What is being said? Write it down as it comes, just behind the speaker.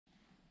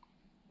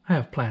I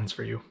have plans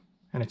for you,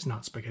 and it's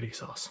not spaghetti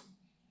sauce.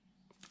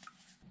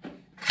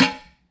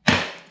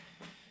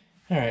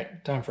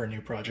 Alright, time for a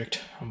new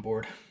project. I'm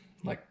bored.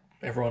 Like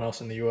everyone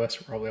else in the US,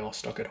 we're probably all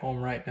stuck at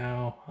home right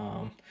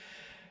now.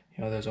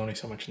 You know, there's only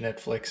so much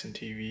Netflix and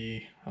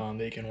TV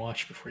that you can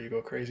watch before you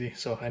go crazy,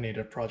 so I need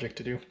a project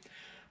to do.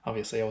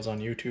 Obviously, I was on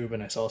YouTube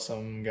and I saw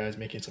some guys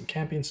making some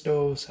camping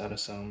stoves out of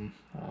some,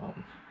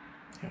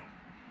 you know,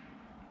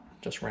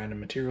 just random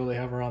material they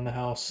have around the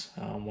house.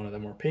 One of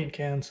them were paint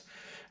cans.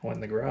 I went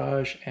in the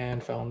garage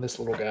and found this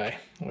little guy,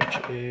 which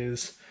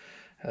is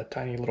a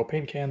tiny little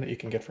paint can that you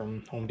can get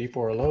from Home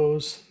Depot or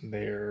Lowe's.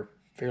 They're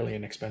fairly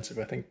inexpensive.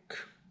 I think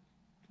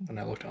when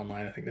I looked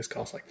online, I think this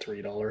costs like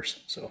 $3.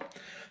 So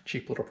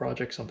cheap little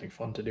project, something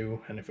fun to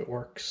do. And if it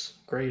works,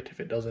 great. If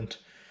it doesn't,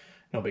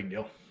 no big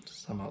deal.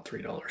 Somehow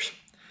 $3.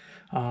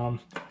 On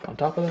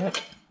top of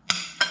that,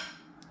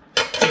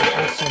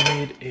 I also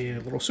made a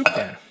little soup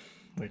can,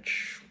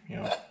 which, you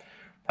know,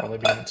 probably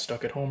being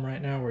stuck at home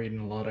right now, we're eating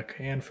a lot of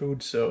canned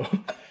food, so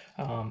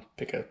I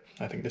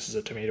think this is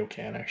a tomato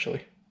can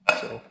actually.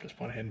 So just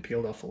went ahead and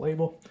peeled off the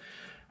label.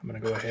 I'm gonna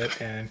go ahead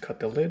and cut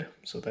the lid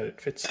so that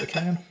it fits the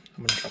can.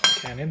 I'm gonna drop the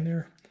can in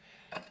there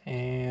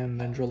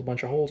and then drill a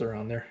bunch of holes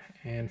around there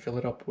and fill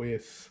it up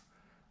with,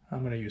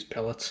 I'm gonna use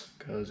pellets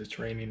because it's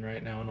raining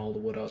right now and all the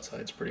wood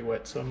outside is pretty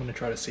wet. So I'm gonna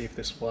try to see if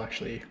this will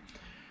actually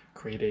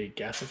create a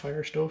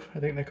gasifier stove, I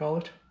think they call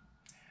it.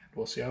 And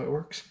we'll see how it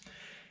works.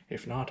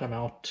 If not, I'm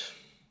out,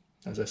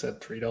 as I said,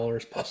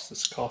 $3 plus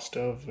this cost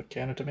of a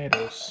can of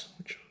tomatoes,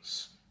 which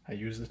was, I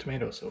used the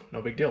tomatoes, so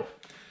no big deal.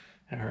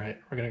 Alright,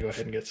 we're gonna go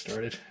ahead and get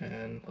started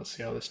and let's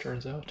see how this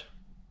turns out.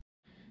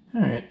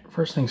 Alright,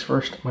 first things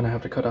first, I'm gonna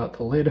have to cut out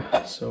the lid.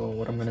 So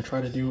what I'm gonna try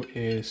to do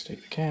is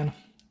take the can,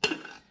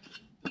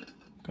 I'm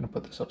gonna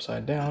put this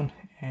upside down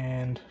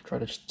and try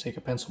to just take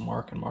a pencil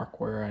mark and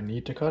mark where I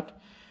need to cut.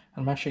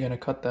 I'm actually gonna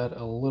cut that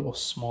a little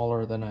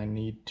smaller than I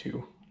need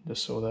to,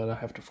 just so that I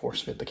have to force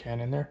fit the can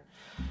in there.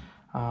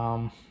 You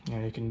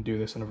know, you can do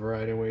this in a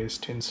variety of ways,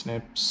 tin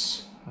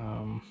snips,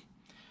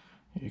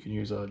 you can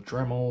use a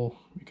Dremel,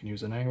 you can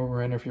use an angle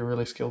grinder if you're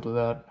really skilled with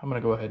that. I'm going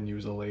to go ahead and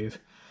use a lathe.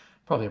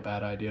 Probably a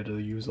bad idea to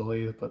use a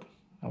lathe, but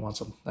I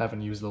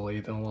haven't used the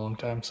lathe in a long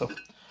time, so I'm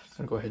going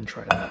to go ahead and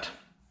try that.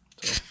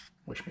 So,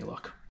 wish me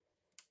luck.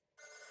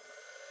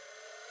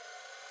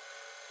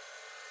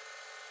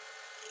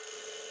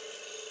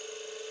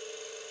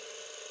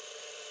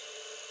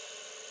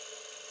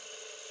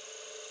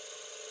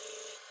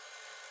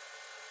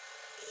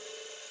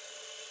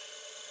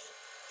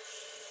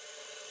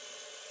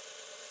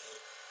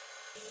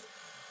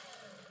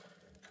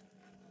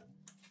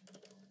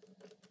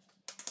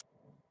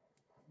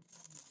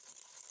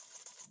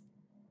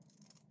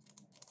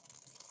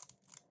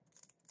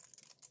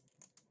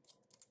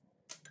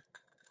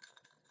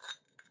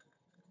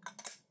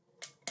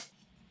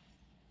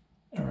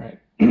 Alright,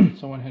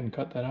 so I went ahead and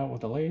cut that out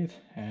with a lathe,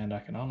 and I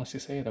can honestly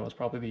say that was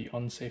probably the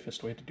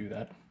unsafest way to do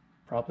that.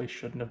 Probably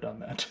shouldn't have done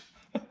that.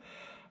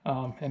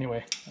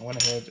 Anyway, I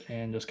went ahead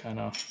and just kind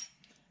of,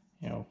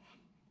 you know,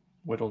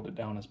 whittled it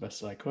down as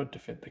best as I could to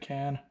fit the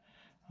can.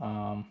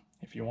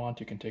 If you want,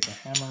 you can take a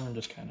hammer and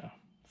just kind of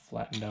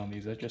flatten down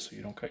these edges so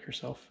you don't cut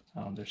yourself.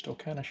 They're still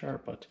kind of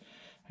sharp, but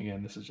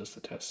again, this is just a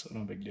test, so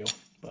no big deal.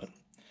 But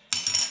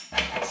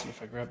let's see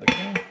if I grab the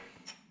can,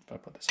 if I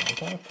put this on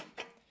top,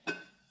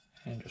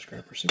 and just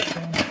grab our soup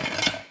can.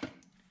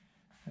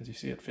 As you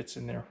see, it fits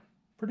in there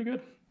pretty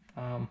good.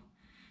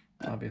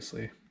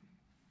 Obviously,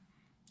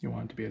 you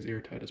want it to be as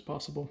airtight as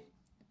possible.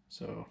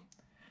 So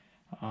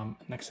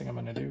next thing I'm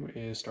going to do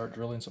is start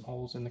drilling some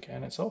holes in the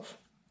can itself.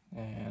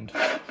 And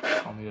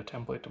I'll need a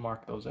template to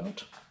mark those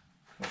out,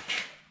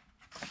 which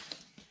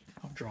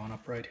I've drawn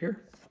up right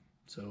here.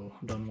 So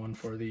I've done one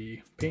for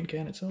the paint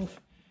can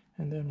itself,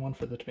 and then one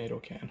for the tomato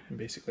can. And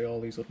basically all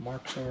these little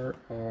marks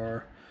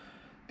are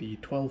the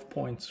 12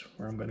 points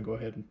where I'm going to go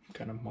ahead and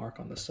kind of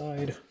mark on the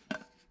side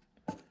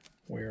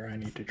where I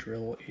need to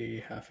drill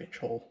a 1/2-inch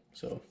hole.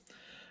 So I'm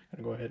going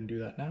to go ahead and do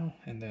that now,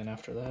 and then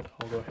after that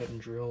I'll go ahead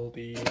and drill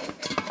the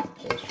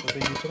holes for the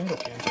tomato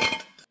can.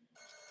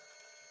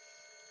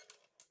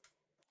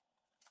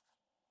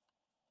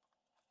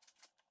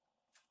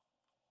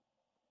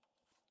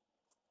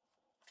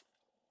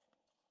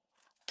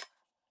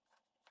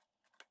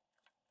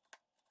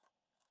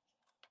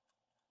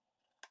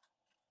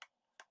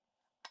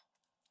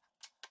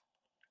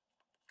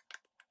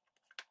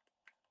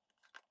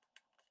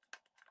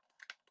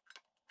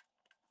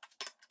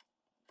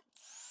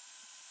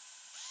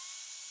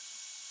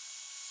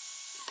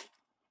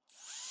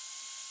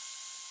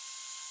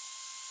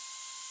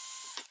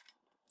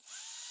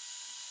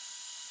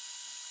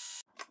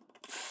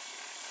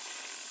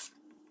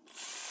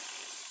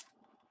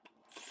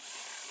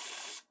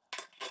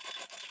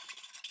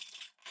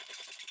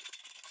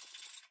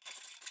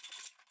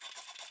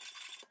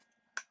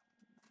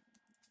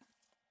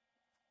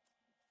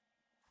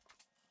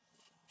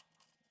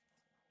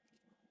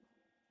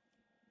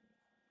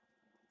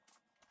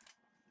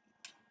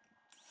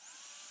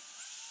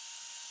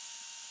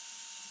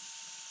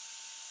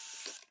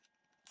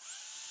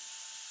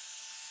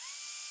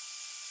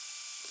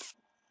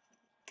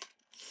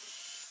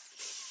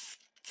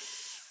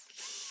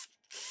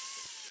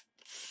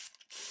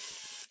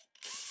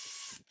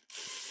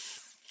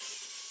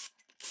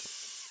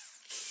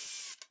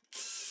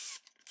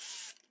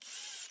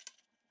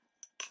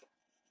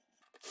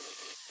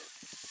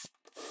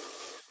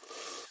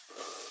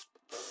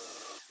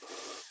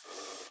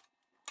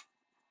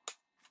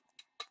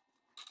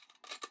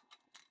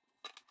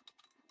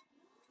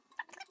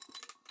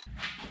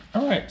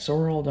 Alright, so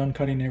we're all done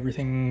cutting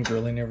everything,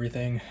 drilling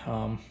everything.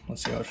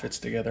 Let's see how it fits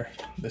together.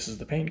 This is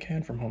the paint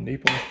can from Home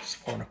Depot. It's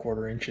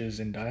 4¼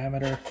 inches in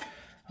diameter.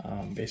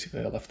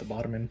 Basically I left the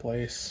bottom in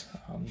place,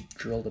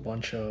 drilled a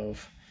bunch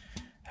of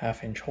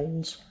 1/2 inch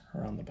holes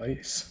around the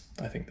base.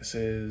 I think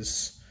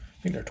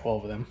there are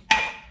 12 of them.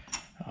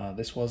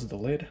 This was the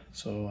lid,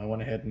 so I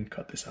went ahead and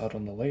cut this out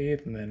on the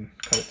lathe and then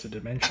cut it to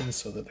dimensions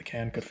so that the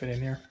can could fit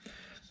in here.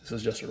 This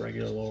is just a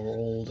regular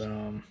old,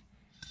 in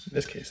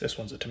this case, this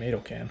one's a tomato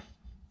can,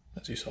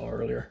 as you saw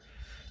earlier.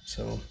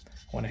 So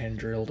I went ahead and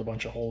drilled a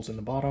bunch of holes in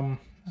the bottom.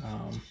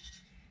 I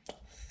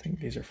think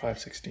these are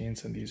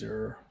 5/16 and these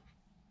are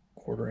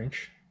 1/4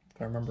 inch,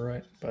 if I remember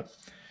right. But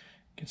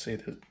you can see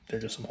that they're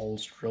just some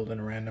holes drilled in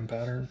a random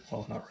pattern.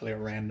 Well, not really a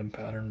random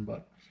pattern,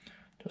 but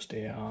just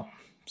a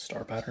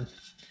star pattern.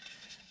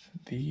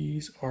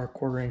 These are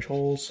 1/4 inch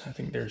holes. I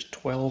think there's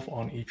 12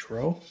 on each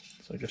row.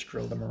 So I just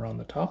drilled them around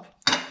the top.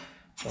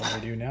 So what I'm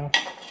gonna do now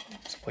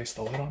is place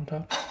the lid on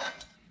top.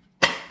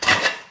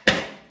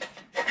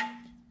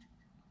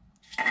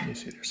 You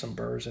see there's some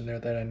burrs in there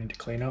that I need to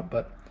clean up,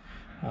 but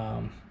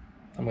I'm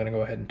gonna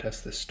go ahead and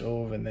test this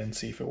stove and then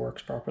see if it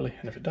works properly.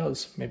 And if it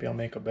does, maybe I'll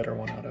make a better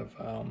one out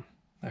of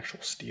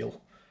actual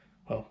steel,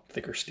 well,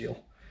 thicker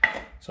steel.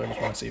 So I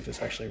just want to see if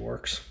this actually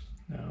works.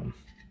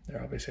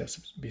 There obviously has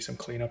to be some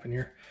cleanup in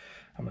here.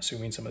 I'm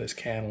assuming some of this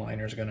can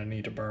liner is going to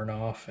need to burn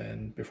off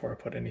and before I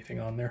put anything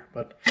on there,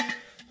 but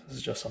this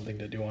is just something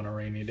to do on a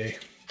rainy day,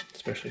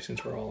 especially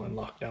since we're all in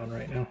lockdown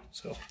right now.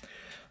 So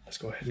let's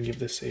go ahead and give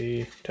this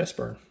a test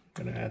burn.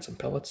 I'm going to add some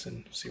pellets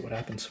and see what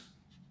happens.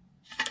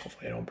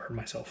 Hopefully I don't burn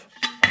myself.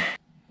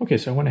 Okay,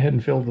 so I went ahead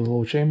and filled the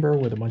little chamber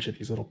with a bunch of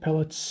these little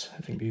pellets.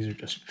 I think these are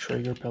just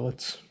Traeger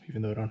pellets,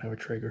 even though I don't have a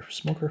Traeger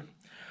smoker.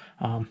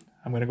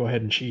 I'm going to go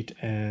ahead and cheat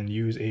and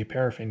use a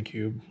paraffin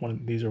cube.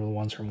 These are the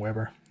ones from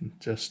Weber,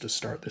 just to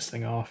start this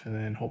thing off, and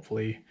then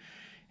hopefully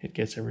it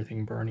gets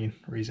everything burning.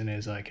 The reason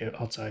is like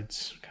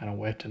outside's kind of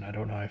wet and I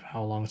don't know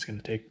how long it's going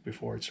to take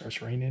before it starts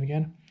raining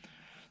again.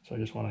 So I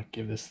just want to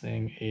give this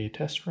thing a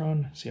test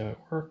run, see how it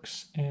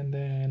works, and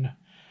then,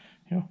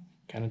 you know,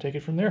 kind of take it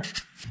from there.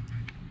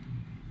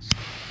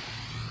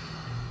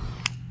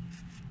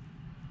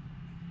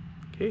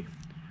 Okay,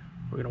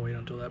 we're going to wait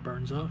until that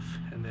burns off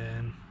and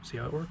then see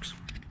how it works.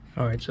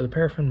 Alright, so the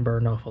paraffin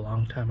burned off a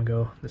long time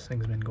ago. This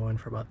thing's been going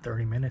for about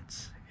 30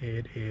 minutes.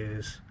 It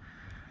is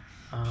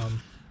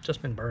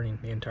just been burning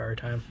the entire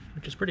time,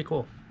 which is pretty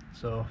cool.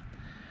 So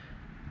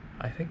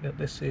I think that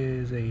this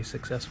is a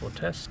successful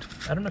test.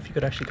 I don't know if you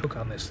could actually cook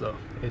on this though.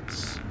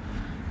 It's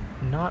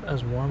not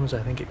as warm as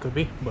I think it could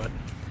be, but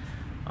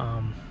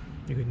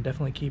you can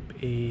definitely keep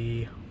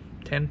a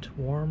tent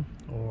warm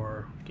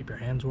or keep your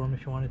hands warm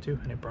if you wanted to,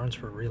 and it burns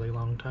for a really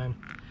long time.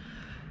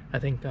 I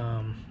think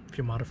if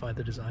you modify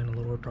the design a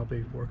little, it would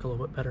probably work a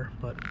little bit better,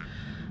 but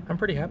I'm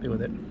pretty happy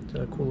with it. It's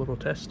a cool little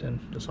test and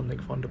just something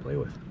fun to play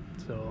with.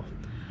 So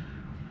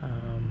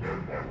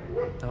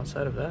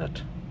outside of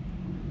that,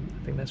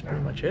 I think that's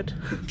pretty much it.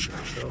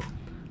 So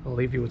I'll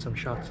leave you with some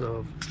shots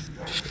of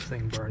this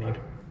thing burning.